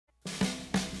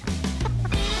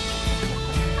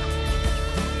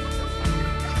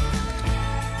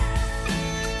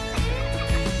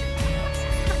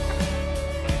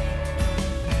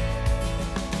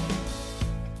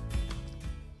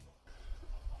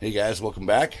Hey guys, welcome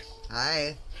back.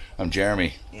 Hi. I'm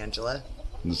Jeremy. Angela.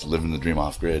 This is Living the Dream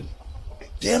Off-Grid.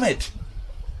 Damn it!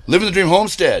 Living the Dream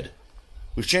Homestead.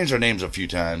 We've changed our names a few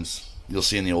times. You'll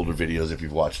see in the older videos if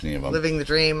you've watched any of them. Living the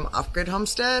Dream Off-Grid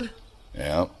Homestead?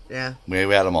 Yeah. Yeah. We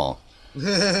had them all.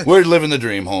 We're Living the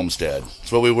Dream Homestead.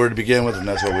 That's what we were to begin with, and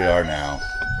that's what we are now.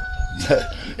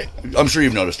 I'm sure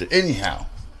you've noticed it. Anyhow,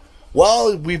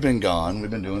 while we've been gone, we've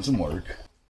been doing some work.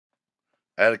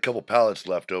 I had a couple pallets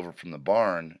left over from the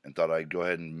barn and thought I'd go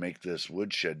ahead and make this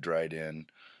woodshed dried in,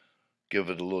 give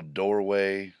it a little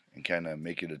doorway, and kind of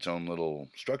make it its own little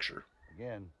structure.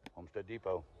 Again, Homestead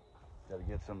Depot. Got to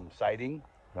get some siding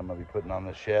I'm going to be putting on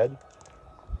this shed.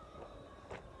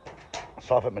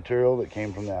 Soffit material that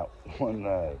came from that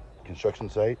one construction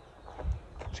site.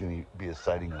 It's going to be a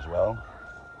siding as well.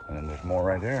 And then there's more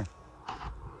right there.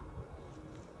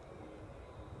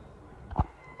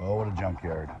 Oh, what a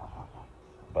junkyard.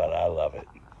 But I love it.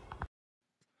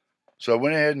 So I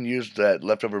went ahead and used that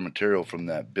leftover material from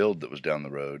that build that was down the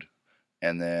road.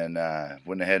 And then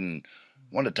went ahead and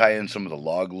wanted to tie in some of the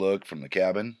log look from the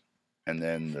cabin. And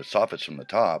then the soffits from the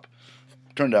top.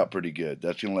 Turned out pretty good.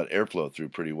 That's going to let airflow through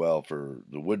pretty well for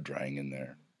the wood drying in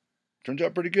there. Turns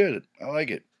out pretty good. I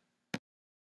like it.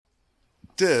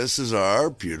 This is our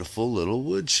beautiful little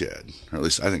woodshed. Or at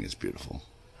least I think it's beautiful.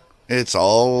 It's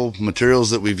all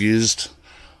materials that we've used.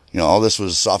 You know, all this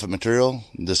was soffit material.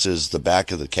 This is the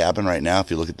back of the cabin right now.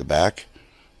 If you look at the back,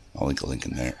 I'll link a link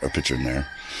in there, or a picture in there.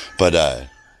 But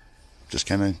just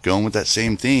kind of going with that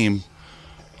same theme,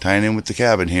 tying in with the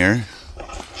cabin here.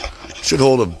 Should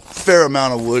hold a fair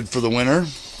amount of wood for the winter.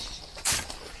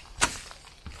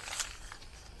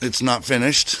 It's not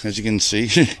finished, as you can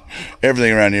see.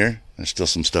 Everything around here. There's still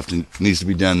some stuff that needs to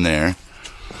be done there.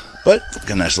 But,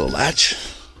 got a nice little latch.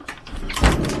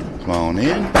 Come on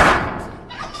in.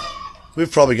 We've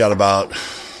probably got about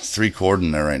 3/4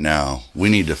 in there right now. We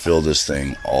need to fill this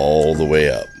thing all the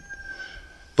way up.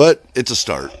 But, it's a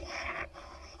start.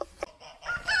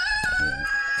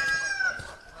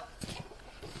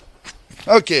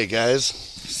 Okay, guys,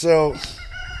 so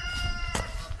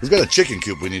we've got a chicken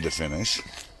coop we need to finish.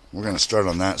 We're going to start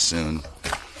on that soon.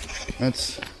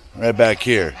 That's right back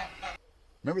here.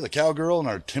 Remember the cowgirl in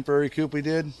our temporary coop we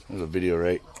did? There's a video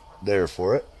right there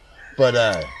for it.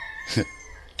 But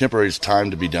temporary's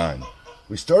time to be done.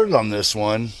 We started on this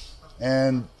one,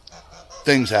 and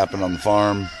things happened on the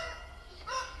farm.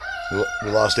 We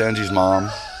lost Angie's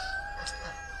mom.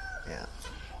 Yeah.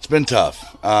 It's been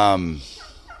tough.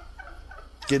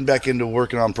 Getting back into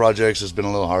working on projects has been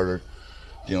a little harder,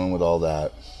 dealing with all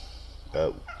that.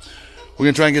 But we're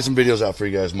going to try and get some videos out for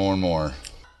you guys more and more.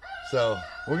 So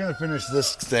we're going to finish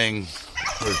this thing,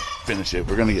 or finish it.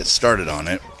 We're going to get started on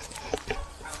it.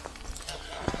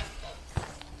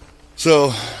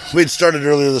 So we'd started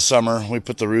earlier this summer. We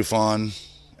put the roof on,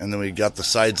 and then we got the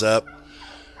sides up.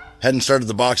 Hadn't started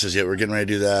the boxes yet. We're getting ready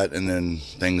to do that, and then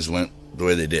things went the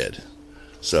way they did.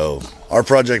 So our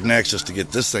project next is to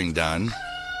get this thing done.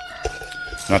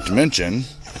 Not to mention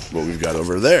what we've got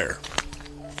over there.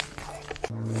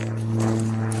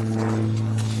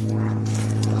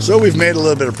 So we've made a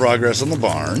little bit of progress on the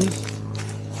barn,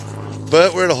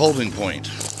 but we're at a holding point.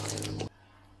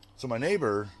 So my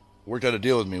neighbor worked out a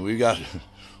deal with me. We got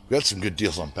some good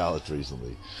deals on pallets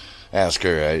recently. Ask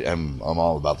her. I'm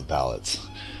all about the pallets.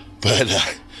 But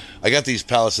I got these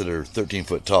pallets that are 13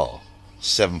 foot tall,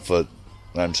 13 foot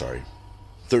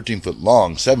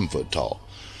long, 7 foot tall.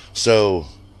 So,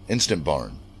 instant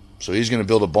barn. So he's going to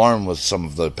build a barn with some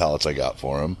of the pallets I got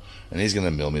for him, and he's going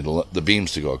to build me the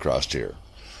beams to go across here.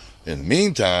 In the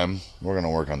meantime, we're going to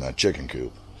work on that chicken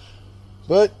coop.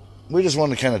 But we just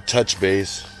want to kind of touch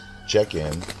base, check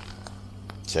in,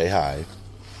 say hi.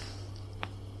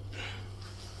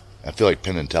 I feel like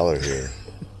Penn and Teller here.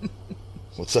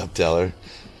 What's up, Teller?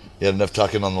 You had enough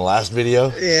talking on the last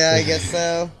video? Yeah, I guess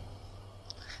so.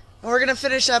 We're going to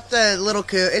finish up the little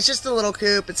coop. It's just a little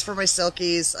coop. It's for my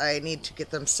silkies. I need to get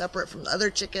them separate from the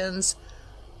other chickens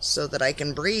so that I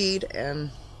can breed and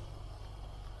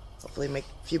hopefully make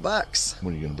a few bucks.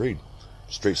 When are you going to breed?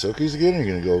 Straight silkies again, or are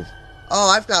you going to go? Oh,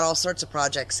 I've got all sorts of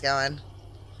projects going.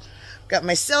 I've got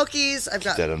my silkies. I've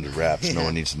got that under wraps. Yeah. No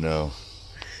one needs to know.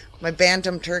 My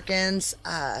bantam turkins,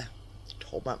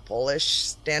 whole bunch Polish,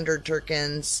 standard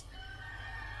turkins.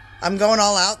 I'm going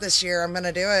all out this year. I'm going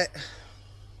to do it.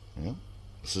 Yeah.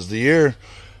 This is the year.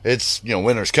 It's,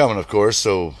 winter's coming, of course,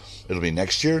 so it'll be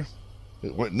next year.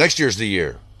 Next year's the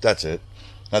year. That's it.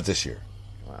 Not this year.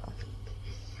 Wow.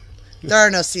 There are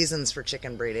no seasons for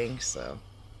chicken breeding, so.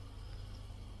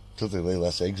 Don't they lay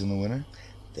less eggs in the winter?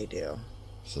 They do.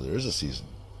 So there is a season.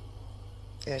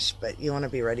 Ish, but you want to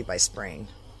be ready by spring.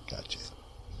 Gotcha.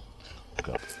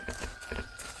 Go.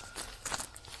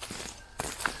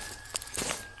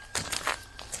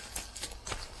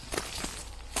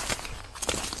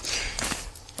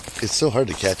 It's so hard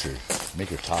to catch her, make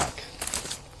her talk.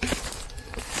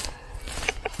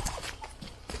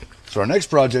 So our next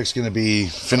project's going to be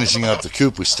finishing up the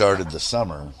coop we started this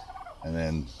summer, and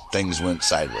then things went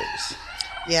sideways.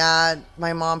 Yeah,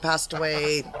 my mom passed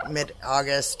away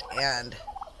mid-August, and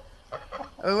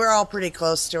we were all pretty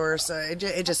close to her, so it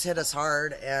just hit us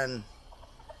hard, and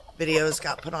videos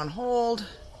got put on hold.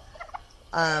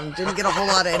 Didn't get a whole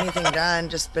lot of anything done,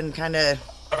 just been kind of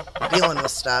dealing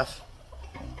with stuff.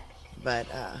 But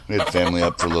we had family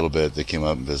up for a little bit. They came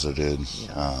up and visited.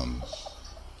 Yeah.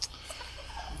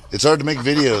 It's hard to make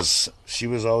videos. She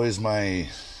was always my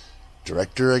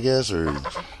director, I guess, or I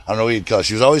don't know what you'd call it.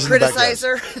 She was always in the background.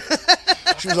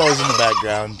 criticizer. She was always in the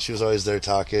background. She was always there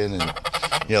talking and,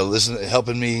 you know,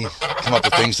 helping me come up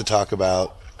with things to talk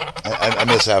about. I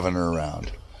miss having her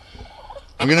around.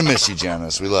 I'm going to miss you,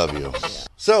 Janice. We love you. Yeah.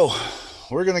 So,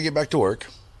 we're going to get back to work.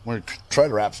 We're going to try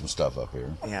to wrap some stuff up here.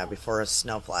 Yeah, before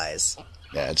snow flies.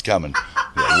 Yeah, it's coming.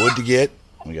 We got wood to get.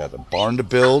 We got the barn to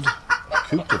build.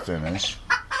 Coop to finish.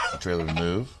 A trailer to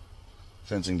move.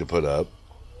 Fencing to put up.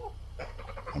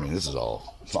 I mean, this is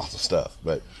all lots of stuff,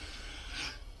 but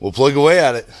we'll plug away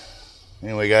at it.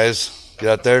 Anyway, guys, get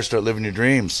out there, start living your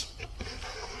dreams.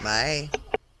 Bye.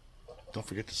 Don't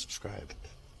forget to subscribe.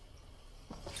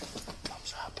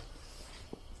 Thumbs up.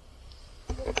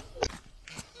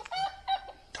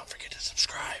 Don't forget to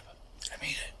subscribe. I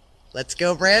mean it. Let's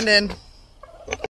go, Brandon.